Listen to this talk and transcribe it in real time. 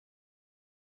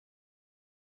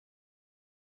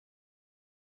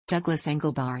Douglas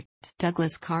Engelbart,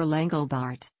 Douglas Carl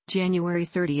Engelbart, January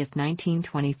 30,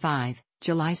 1925,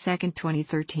 July 2,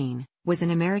 2013, was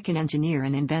an American engineer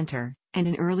and inventor, and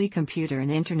an early computer and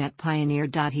Internet pioneer.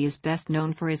 He is best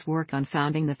known for his work on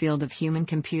founding the field of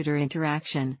human-computer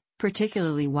interaction,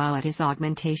 particularly while at his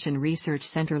Augmentation Research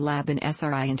Center Lab in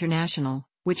SRI International,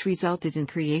 which resulted in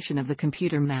creation of the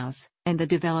computer mouse, and the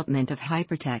development of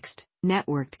hypertext,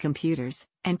 networked computers,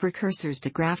 and precursors to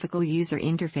graphical user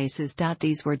interfaces.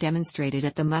 These were demonstrated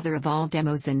at the mother of all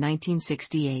demos in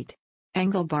 1968.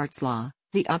 Engelbart's law,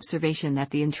 the observation that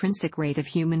the intrinsic rate of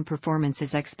human performance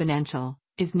is exponential,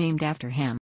 is named after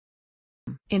him.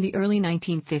 In the early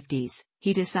 1950s,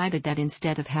 he decided that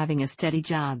instead of having a steady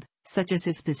job, such as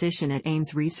his position at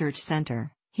Ames Research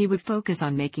Center, he would focus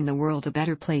on making the world a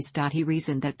better place. He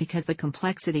reasoned that because the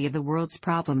complexity of the world's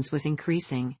problems was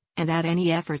increasing, and that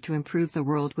any effort to improve the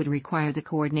world would require the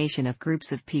coordination of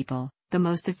groups of people, the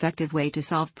most effective way to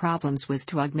solve problems was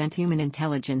to augment human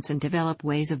intelligence and develop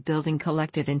ways of building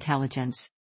collective intelligence.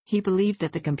 He believed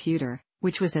that the computer,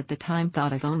 which was at the time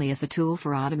thought of only as a tool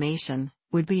for automation,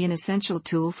 would be an essential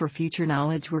tool for future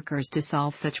knowledge workers to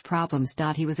solve such problems.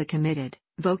 He was a committed,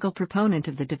 vocal proponent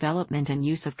of the development and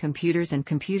use of computers and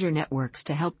computer networks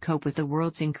to help cope with the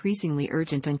world's increasingly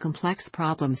urgent and complex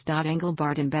problems.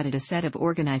 Engelbart embedded a set of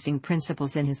organizing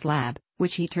principles in his lab,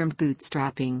 which he termed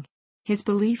bootstrapping. His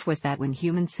belief was that when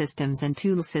human systems and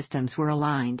tool systems were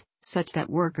aligned, such that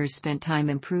workers spent time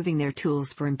improving their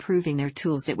tools for improving their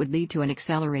tools, it would lead to an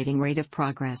accelerating rate of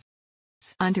progress.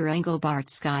 Under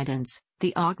Engelbart's guidance,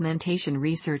 the Augmentation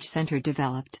Research Center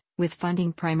developed, with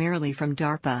funding primarily from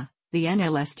DARPA, the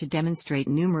NLS to demonstrate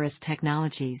numerous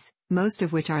technologies, most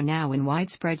of which are now in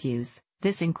widespread use.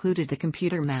 This included the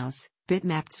computer mouse,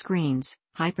 bitmapped screens,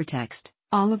 hypertext,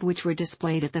 all of which were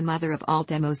displayed at the mother of all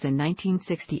demos in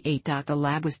 1968. The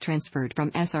lab was transferred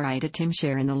from SRI to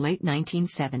Timshare in the late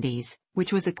 1970s,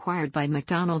 which was acquired by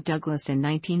McDonnell Douglas in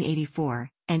 1984,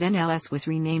 and NLS was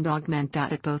renamed Augment.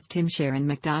 At both Timshare and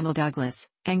McDonnell Douglas,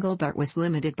 Engelbart was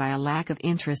limited by a lack of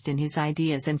interest in his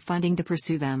ideas and funding to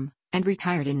pursue them, and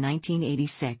retired in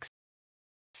 1986.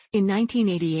 In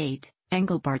 1988,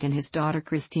 Engelbart and his daughter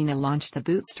Christina launched the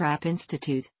Bootstrap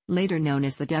Institute, later known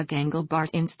as the Doug Engelbart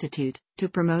Institute, to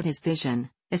promote his vision,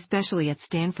 especially at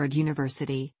Stanford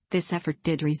University. This effort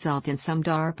did result in some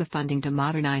DARPA funding to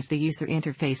modernize the user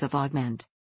interface of Augment.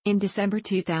 In December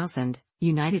 2000,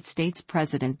 United States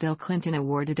President Bill Clinton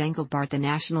awarded Engelbart the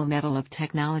National Medal of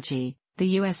Technology, the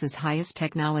U.S.'s highest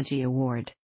technology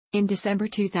award. In December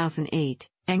 2008,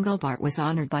 Engelbart was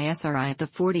honored by SRI at the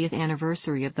 40th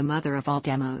anniversary of the mother of all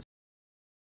demos.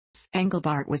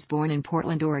 Engelbart was born in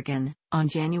Portland, Oregon, on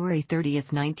January 30,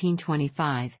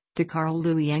 1925, to Carl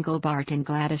Louis Engelbart and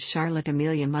Gladys Charlotte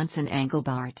Amelia Munson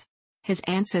Engelbart. His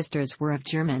ancestors were of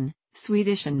German,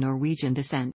 Swedish and Norwegian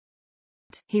descent.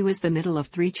 He was the middle of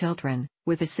three children,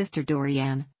 with a sister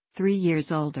Doriane, 3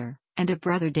 years older, and a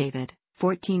brother David,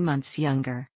 14 months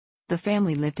younger. The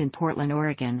family lived in Portland,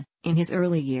 Oregon, in his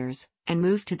early years, and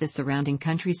moved to the surrounding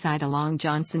countryside along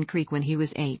Johnson Creek when he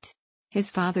was 8. His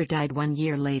father died 1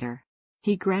 year later.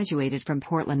 He graduated from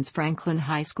Portland's Franklin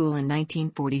High School in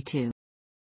 1942.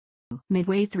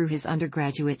 Midway through his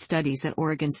undergraduate studies at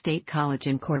Oregon State College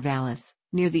in Corvallis,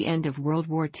 near the end of World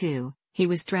War II, he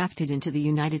was drafted into the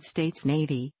United States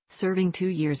Navy, serving 2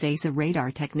 years as a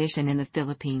radar technician in the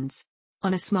Philippines.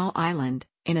 On a small island,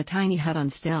 in a tiny hut on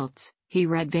stilts, he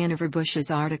read Vannevar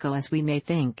Bush's article As We May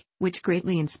Think, which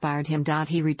greatly inspired him.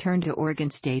 He returned to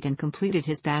Oregon State and completed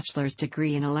his bachelor's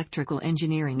degree in electrical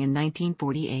engineering in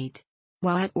 1948.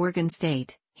 While at Oregon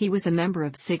State, he was a member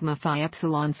of Sigma Phi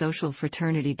Epsilon social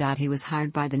fraternity. He was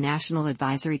hired by the National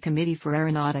Advisory Committee for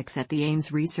Aeronautics at the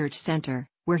Ames Research Center,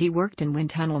 where he worked in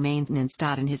wind tunnel maintenance.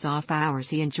 In his off hours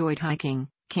he enjoyed hiking,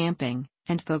 camping,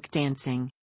 and folk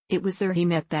dancing. It was there he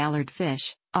met Ballard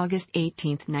Fish, August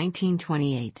 18,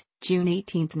 1928, June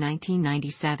 18,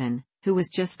 1997, who was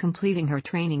just completing her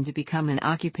training to become an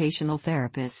occupational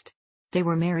therapist. They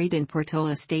were married in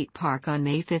Portola State Park on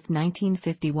May 5,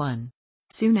 1951.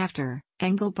 Soon after,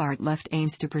 Engelbart left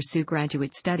Ames to pursue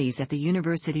graduate studies at the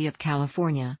University of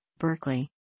California, Berkeley.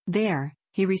 There,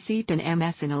 he received an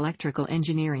MS in electrical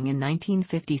engineering in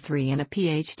 1953 and a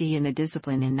PhD in the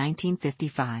discipline in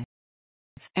 1955.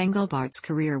 Engelbart's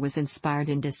career was inspired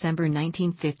in December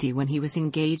 1950 when he was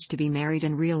engaged to be married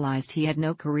and realized he had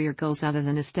no career goals other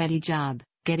than a steady job,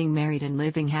 getting married and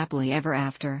living happily ever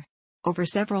after. Over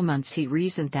several months he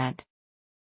reasoned that.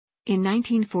 In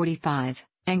 1945,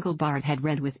 Engelbart had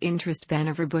read with interest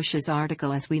Vannevar Bush's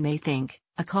article As We May Think,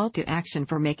 a call to action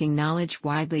for making knowledge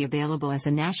widely available as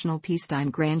a national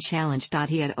peacetime grand challenge.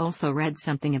 He had also read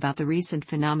something about the recent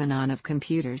phenomenon of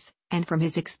computers, and from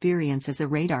his experience as a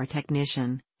radar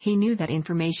technician, he knew that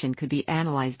information could be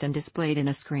analyzed and displayed in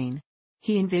a screen.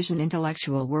 He envisioned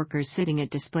intellectual workers sitting at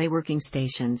display working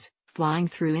stations, flying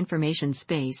through information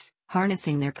space,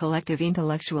 harnessing their collective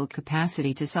intellectual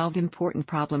capacity to solve important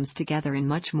problems together in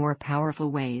much more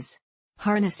powerful ways.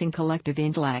 Harnessing collective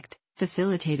intellect,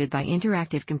 facilitated by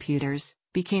interactive computers,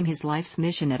 became his life's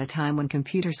mission at a time when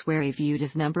computers were viewed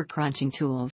as number-crunching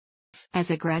tools.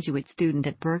 As a graduate student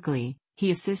at Berkeley,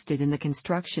 he assisted in the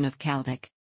construction of Caltech.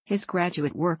 His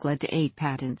graduate work led to 8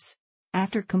 patents.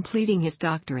 After completing his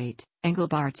doctorate,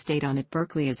 Engelbart stayed on at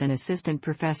Berkeley as an assistant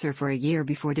professor for a year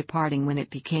before departing when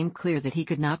it became clear that he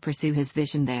could not pursue his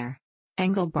vision there.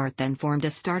 Engelbart then formed a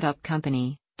startup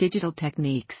company, Digital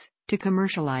Techniques, to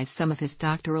commercialize some of his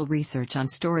doctoral research on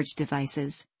storage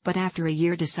devices, but after a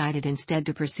year decided instead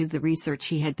to pursue the research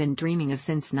he had been dreaming of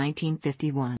since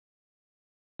 1951.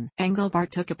 Engelbart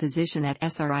took a position at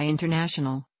SRI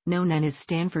International, known then as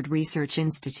Stanford Research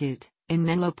Institute, in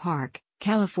Menlo Park,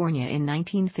 California in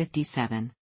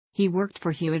 1957. He worked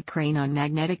for Hewlett Crane on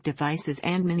magnetic devices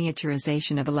and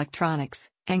miniaturization of electronics.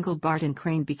 Engelbart and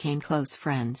Crane became close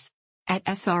friends. At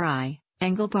SRI,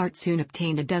 Engelbart soon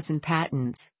obtained a dozen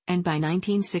patents, and by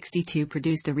 1962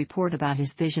 produced a report about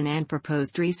his vision and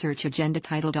proposed research agenda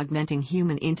titled Augmenting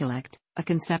Human Intellect, a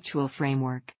Conceptual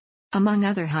Framework. Among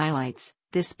other highlights,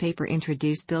 this paper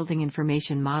introduced building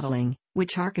information modeling,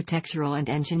 which architectural and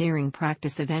engineering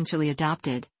practice eventually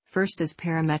adopted, first as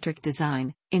parametric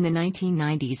design, in the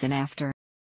 1990s and after.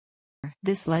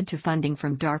 This led to funding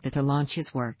from DARPA to launch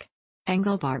his work.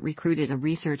 Engelbart recruited a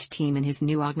research team in his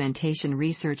new Augmentation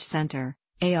Research Center,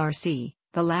 ARC,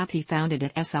 the lab he founded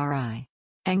at SRI.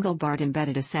 Engelbart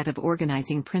embedded a set of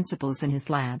organizing principles in his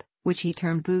lab, which he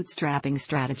termed bootstrapping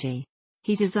strategy.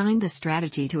 He designed the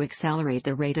strategy to accelerate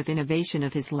the rate of innovation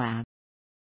of his lab.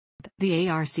 The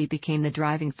ARC became the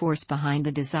driving force behind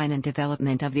the design and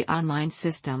development of the online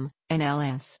system,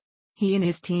 NLS. He and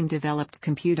his team developed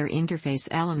computer interface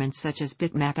elements such as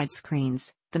bitmapped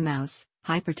screens, the mouse,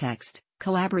 hypertext,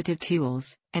 collaborative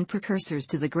tools, and precursors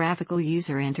to the graphical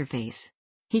user interface.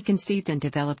 He conceived and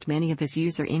developed many of his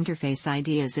user interface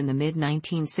ideas in the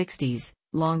mid-1960s,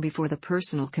 long before the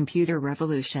personal computer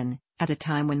revolution, at a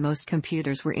time when most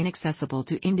computers were inaccessible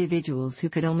to individuals who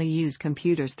could only use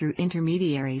computers through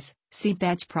intermediaries, see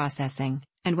batch processing,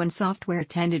 and when software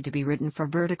tended to be written for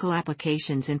vertical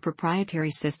applications in proprietary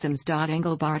systems.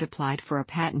 Engelbart applied for a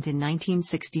patent in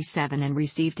 1967 and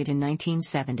received it in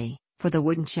 1970, for the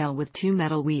wooden shell with 2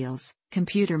 metal wheels,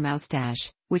 computer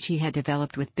moustache, which he had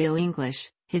developed with Bill English,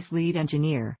 his lead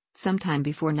engineer, sometime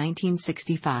before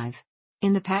 1965.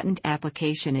 In the patent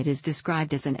application it is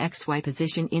described as an XY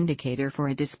position indicator for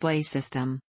a display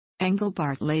system.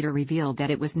 Engelbart later revealed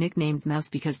that it was nicknamed mouse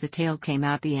because the tail came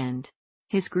out the end.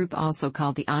 His group also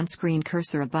called the on-screen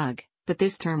cursor a bug, but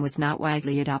this term was not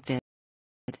widely adopted.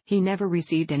 He never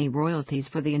received any royalties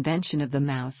for the invention of the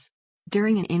mouse.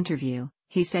 During an interview,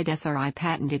 he said SRI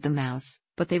patented the mouse,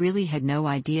 but they really had no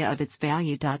idea of its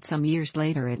value. Some years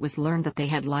later it was learned that they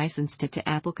had licensed it to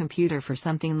Apple Computer for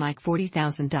something like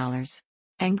 $40,000.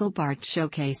 Engelbart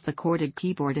showcased the corded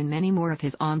keyboard and many more of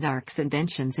his on-the-arcs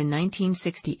inventions in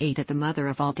 1968 at the Mother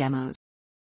of All Demos.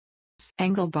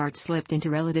 Engelbart slipped into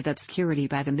relative obscurity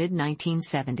by the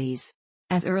mid-1970s.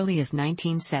 As early as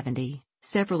 1970,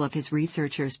 several of his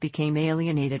researchers became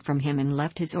alienated from him and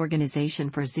left his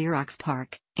organization for Xerox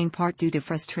PARC, in part due to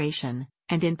frustration,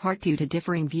 and in part due to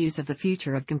differing views of the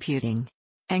future of computing.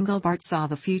 Engelbart saw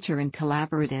the future in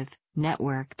collaborative,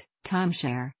 networked,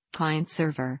 timeshare,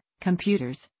 client-server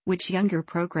computers, which younger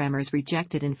programmers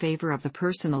rejected in favor of the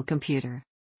personal computer.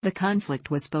 The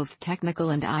conflict was both technical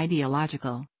and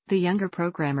ideological. The younger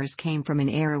programmers came from an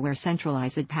era where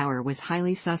centralized power was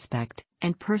highly suspect,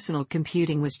 and personal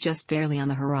computing was just barely on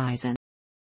the horizon.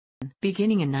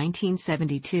 Beginning in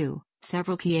 1972,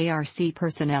 several key ARC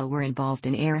personnel were involved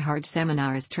in Erhard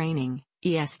Seminars training,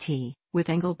 EST, with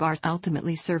Engelbart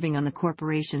ultimately serving on the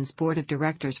corporation's board of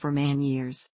directors for many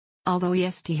years. Although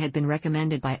EST had been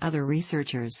recommended by other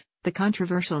researchers, the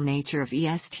controversial nature of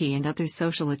EST and other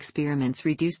social experiments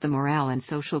reduced the morale and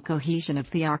social cohesion of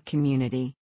the ARC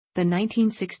community. The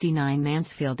 1969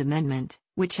 Mansfield Amendment,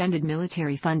 which ended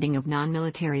military funding of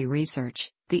non-military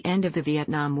research, the end of the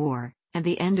Vietnam War, and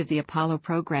the end of the Apollo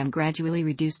program gradually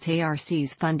reduced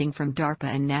ARC's funding from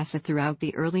DARPA and NASA throughout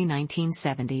the early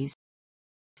 1970s.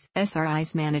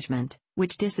 SRI's management,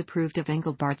 which disapproved of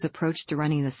Engelbart's approach to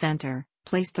running the center,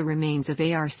 placed the remains of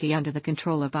ARC under the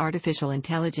control of artificial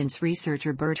intelligence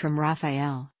researcher Bertram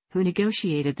Raphael, who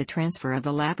negotiated the transfer of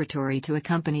the laboratory to a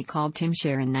company called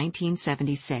Timshare in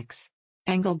 1976.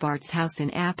 Engelbart's house in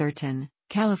Atherton,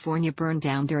 California burned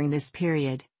down during this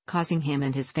period, causing him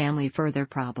and his family further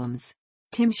problems.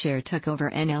 Timshare took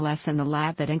over NLS and the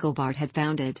lab that Engelbart had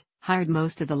founded, hired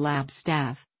most of the lab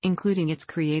staff, including its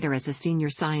creator as a senior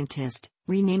scientist,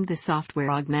 renamed the software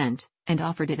Augment, and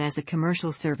offered it as a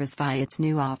commercial service via its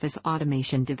new office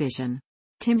automation division.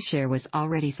 Timshare was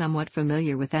already somewhat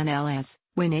familiar with NLS.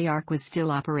 When ARC was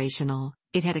still operational,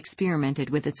 it had experimented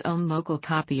with its own local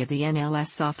copy of the NLS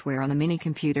software on a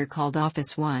mini-computer called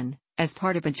Office One, as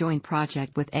part of a joint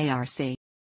project with ARC.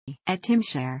 At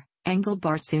Timshare,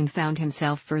 Engelbart soon found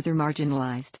himself further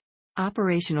marginalized.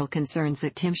 Operational concerns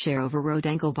at Timshare overrode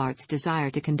Engelbart's desire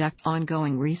to conduct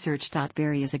ongoing research.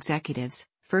 Various executives,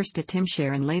 first at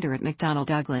Timshare and later at McDonnell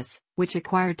Douglas, which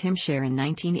acquired Timshare in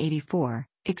 1984,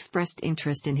 expressed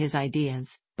interest in his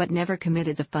ideas, but never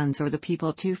committed the funds or the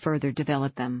people to further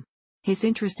develop them. His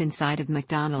interest inside of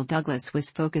McDonnell Douglas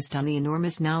was focused on the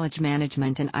enormous knowledge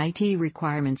management and IT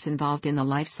requirements involved in the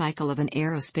life cycle of an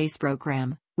aerospace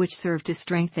program, which served to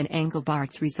strengthen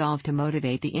Engelbart's resolve to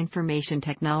motivate the information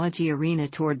technology arena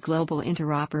toward global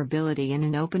interoperability in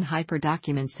an open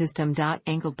hyperdocument system.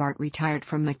 Engelbart retired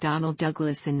from McDonnell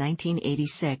Douglas in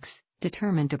 1986,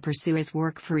 determined to pursue his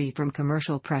work free from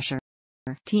commercial pressure.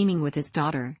 Teaming with his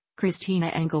daughter, Christina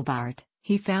Engelbart,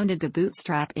 he founded the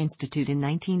Bootstrap Institute in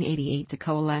 1988 to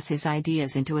coalesce his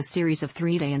ideas into a series of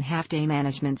 3-day and half-day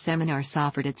management seminars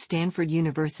offered at Stanford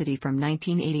University from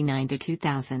 1989 to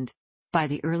 2000. By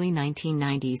the early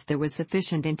 1990s there was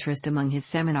sufficient interest among his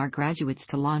seminar graduates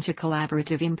to launch a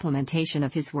collaborative implementation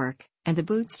of his work, and the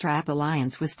Bootstrap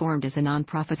Alliance was formed as a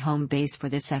nonprofit home base for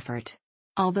this effort.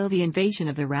 Although the invasion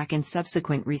of Iraq and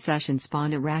subsequent recession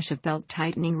spawned a rash of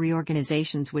belt-tightening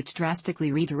reorganizations which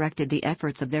drastically redirected the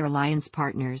efforts of their alliance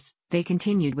partners, they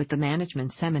continued with the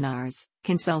management seminars,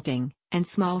 consulting, and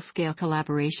small-scale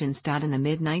collaborations. In the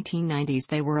mid-1990s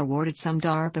they were awarded some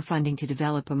DARPA funding to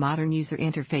develop a modern user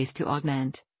interface to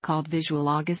Augment, called Visual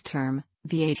August Term,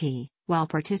 VAT, while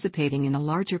participating in a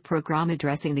larger program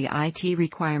addressing the IT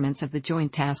requirements of the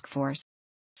Joint Task Force.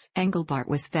 Engelbart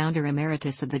was founder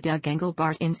emeritus of the Doug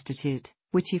Engelbart Institute,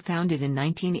 which he founded in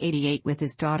 1988 with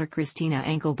his daughter Christina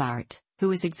Engelbart,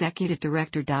 who is executive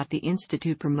director. The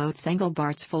institute promotes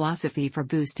Engelbart's philosophy for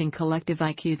boosting collective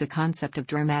IQ, the concept of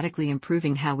dramatically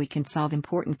improving how we can solve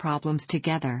important problems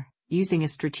together, using a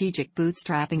strategic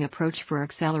bootstrapping approach for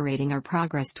accelerating our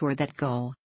progress toward that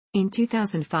goal. In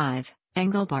 2005,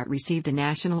 Engelbart received a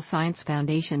National Science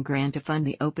Foundation grant to fund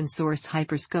the open-source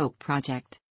Hyperscope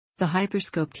project. The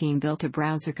Hyperscope team built a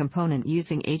browser component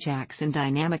using Ajax and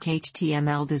dynamic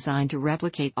HTML designed to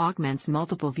replicate Augment's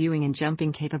multiple viewing and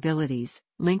jumping capabilities,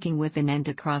 linking with and end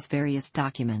across various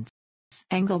documents.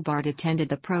 Engelbart attended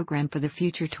the Program for the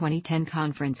Future 2010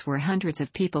 conference where hundreds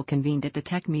of people convened at the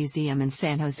Tech Museum in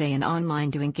San Jose and online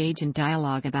to engage in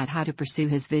dialogue about how to pursue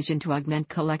his vision to augment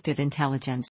collective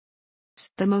intelligence.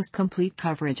 The most complete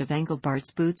coverage of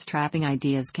Engelbart's bootstrapping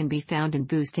ideas can be found in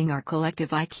Boosting Our Collective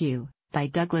IQ, by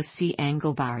Douglas C.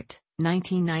 Engelbart,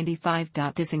 1995.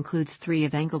 This includes 3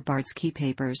 of Engelbart's key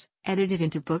papers, edited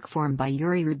into book form by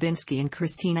Yuri Rubinsky and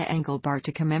Christina Engelbart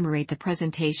to commemorate the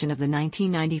presentation of the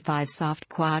 1995 Soft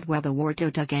Quad Web Award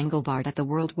to Doug Engelbart at the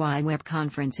World Wide Web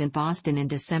Conference in Boston in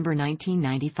December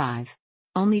 1995.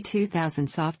 Only 2,000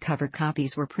 softcover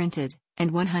copies were printed,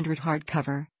 and 100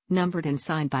 hardcover, numbered and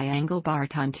signed by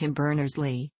Engelbart on Tim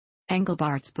Berners-Lee.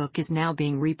 Engelbart's book is now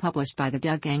being republished by the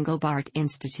Doug Engelbart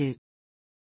Institute.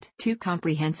 2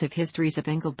 comprehensive histories of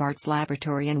Engelbart's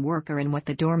laboratory and work are in What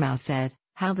the Dormouse Said,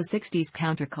 How the 60s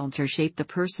Counterculture Shaped the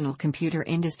Personal Computer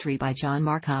Industry by John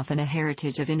Markoff and A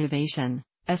Heritage of Innovation,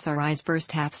 SRI's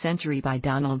First Half Century by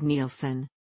Donald Nielsen.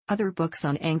 Other books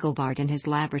on Engelbart and his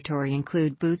laboratory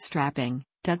include Bootstrapping,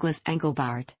 Douglas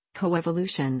Engelbart,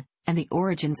 Coevolution, and The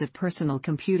Origins of Personal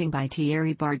Computing by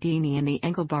Thierry Bardini and the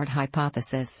Engelbart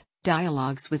Hypothesis,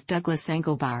 Dialogues with Douglas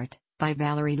Engelbart, by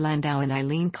Valerie Landau and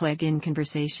Eileen Clegg in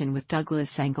Conversation with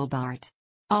Douglas Engelbart.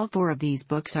 All 4 of these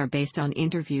books are based on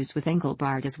interviews with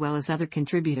Engelbart as well as other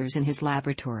contributors in his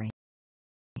laboratory.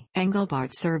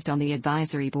 Engelbart served on the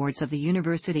advisory boards of the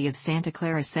University of Santa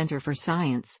Clara Center for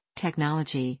Science,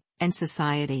 Technology, and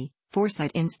Society,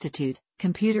 Foresight Institute,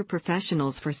 Computer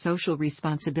Professionals for Social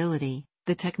Responsibility,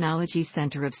 the Technology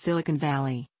Center of Silicon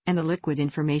Valley, and the Liquid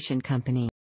Information Company.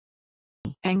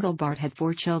 Engelbart had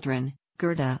 4 children,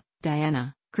 Gerda,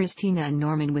 Diana, Christina and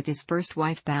Norman, with his first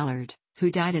wife Ballard,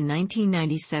 who died in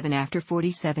 1997 after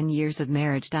 47 years of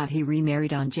marriage. He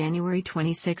remarried on January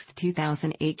 26,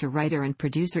 2008 to writer and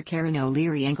producer Karen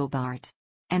O'Leary Engelbart.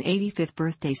 An 85th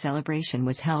birthday celebration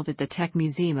was held at the Tech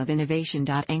Museum of Innovation.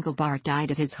 Engelbart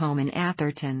died at his home in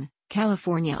Atherton,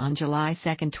 California on July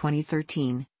 2,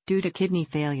 2013, due to kidney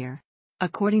failure.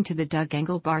 According to the Doug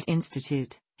Engelbart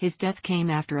Institute, his death came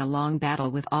after a long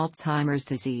battle with Alzheimer's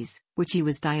disease, which he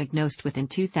was diagnosed with in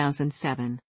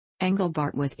 2007.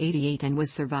 Engelbart was 88 and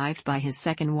was survived by his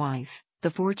second wife,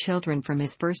 the 4 children from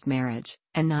his first marriage,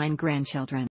 and 9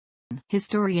 grandchildren.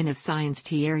 Historian of science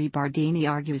Thierry Bardini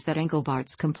argues that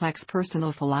Engelbart's complex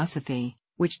personal philosophy,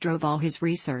 which drove all his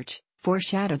research,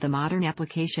 foreshadowed the modern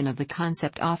application of the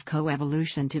concept of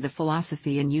coevolution to the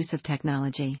philosophy and use of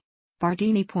technology.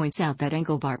 Bardini points out that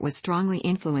Engelbart was strongly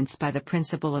influenced by the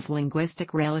principle of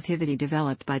linguistic relativity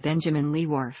developed by Benjamin Lee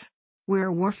Whorf,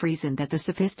 where Whorf reasoned that the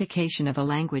sophistication of a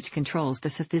language controls the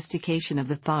sophistication of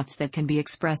the thoughts that can be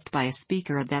expressed by a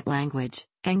speaker of that language.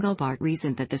 Engelbart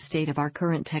reasoned that the state of our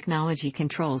current technology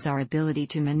controls our ability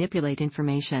to manipulate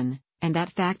information, and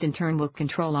that fact in turn will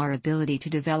control our ability to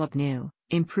develop new,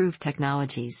 improved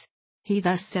technologies. He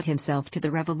thus set himself to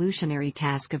the revolutionary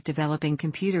task of developing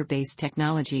computer-based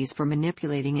technologies for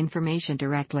manipulating information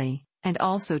directly, and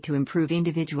also to improve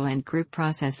individual and group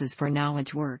processes for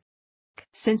knowledge work.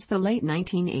 Since the late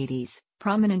 1980s,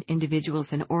 prominent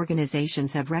individuals and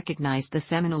organizations have recognized the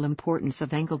seminal importance of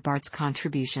Engelbart's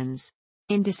contributions.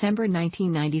 In December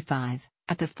 1995,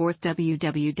 at the 4th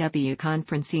WWW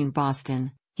conference in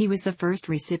Boston, he was the first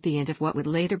recipient of what would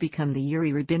later become the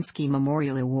Yuri Rubinsky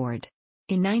Memorial Award.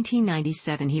 In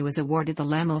 1997 he was awarded the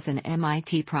Lemels and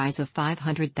MIT Prize of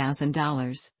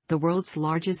 $500,000, the world's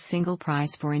largest single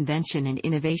prize for invention and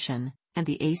innovation, and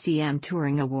the ACM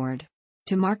Turing Award.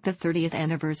 To mark the 30th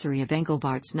anniversary of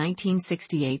Engelbart's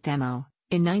 1968 demo,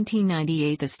 in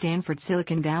 1998 the Stanford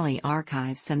Silicon Valley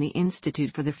Archives and the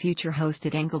Institute for the Future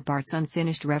hosted Engelbart's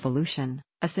Unfinished Revolution,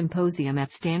 a symposium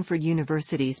at Stanford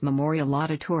University's Memorial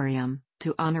Auditorium,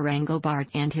 to honor Engelbart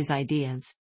and his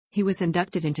ideas. He was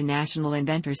inducted into National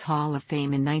Inventors Hall of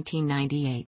Fame in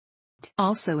 1998.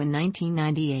 Also in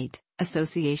 1998,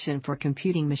 Association for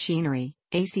Computing Machinery,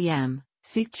 ACM,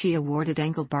 CCMC awarded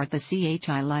Engelbart the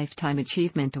CHI Lifetime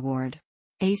Achievement Award.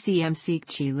 ACM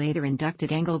CCMC later inducted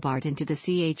Engelbart into the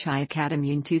CHI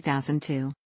Academy in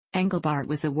 2002. Engelbart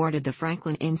was awarded the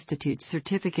Franklin Institute's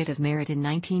Certificate of Merit in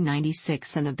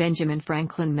 1996 and the Benjamin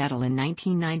Franklin Medal in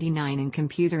 1999 in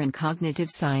Computer and Cognitive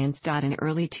Science. In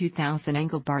early 2000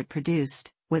 Engelbart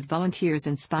produced, with volunteers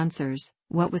and sponsors,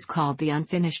 what was called the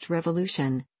Unfinished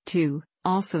Revolution,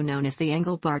 also known as the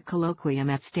Engelbart Colloquium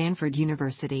at Stanford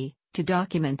University, to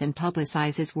document and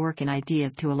publicize his work and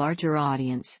ideas to a larger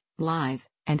audience, live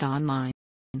and online.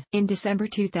 In December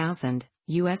 2000,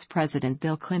 U.S. President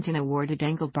Bill Clinton awarded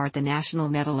Engelbart the National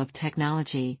Medal of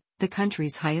Technology, the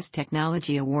country's highest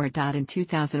technology award. In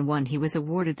 2001 he was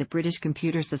awarded the British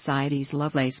Computer Society's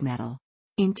Lovelace Medal.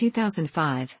 In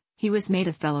 2005, he was made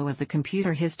a Fellow of the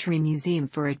Computer History Museum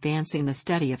for advancing the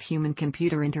study of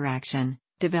human-computer interaction,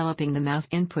 developing the mouse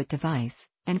input device,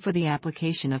 and for the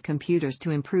application of computers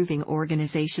to improving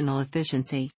organizational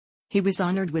efficiency. He was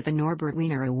honored with the Norbert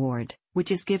Wiener Award,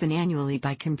 which is given annually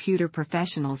by computer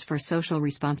professionals for social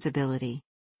responsibility.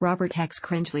 Robert X.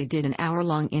 Cringely did an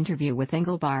hour-long interview with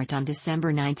Engelbart on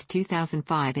December 9,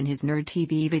 2005 in his Nerd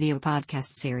TV video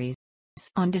podcast series.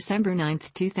 On December 9,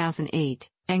 2008,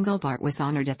 Engelbart was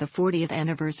honored at the 40th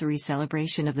anniversary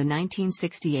celebration of the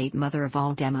 1968 Mother of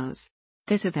All Demos.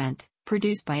 This event,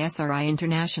 produced by SRI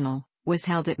International, was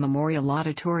held at Memorial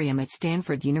Auditorium at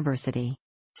Stanford University.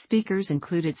 Speakers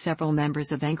included several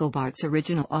members of Engelbart's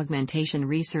original Augmentation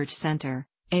Research Center,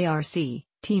 ARC,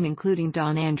 team including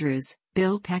Don Andrews,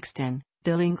 Bill Paxton,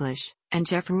 Bill English, and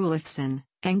Jeff Rulifson,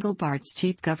 Engelbart's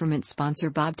chief government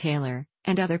sponsor Bob Taylor,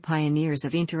 and other pioneers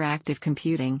of interactive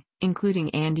computing,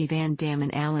 including Andy Van Dam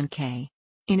and Alan Kay.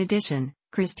 In addition,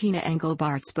 Christina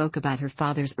Engelbart spoke about her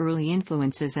father's early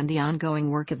influences and the ongoing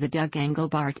work of the Doug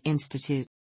Engelbart Institute.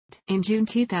 In June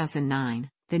 2009,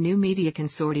 the New Media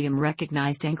Consortium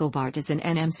recognized Engelbart as an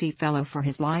NMC Fellow for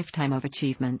his lifetime of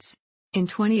achievements. In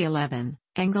 2011,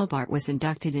 Engelbart was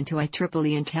inducted into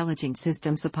IEEE Intelligent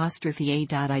Systems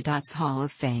 '(A.I.'s Hall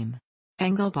of Fame.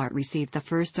 Engelbart received the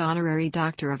first honorary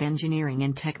Doctor of Engineering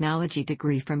and Technology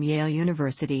degree from Yale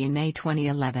University in May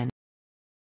 2011.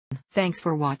 Thanks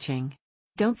for watching.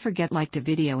 Don't forget to like the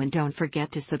video and don't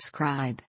forget to subscribe.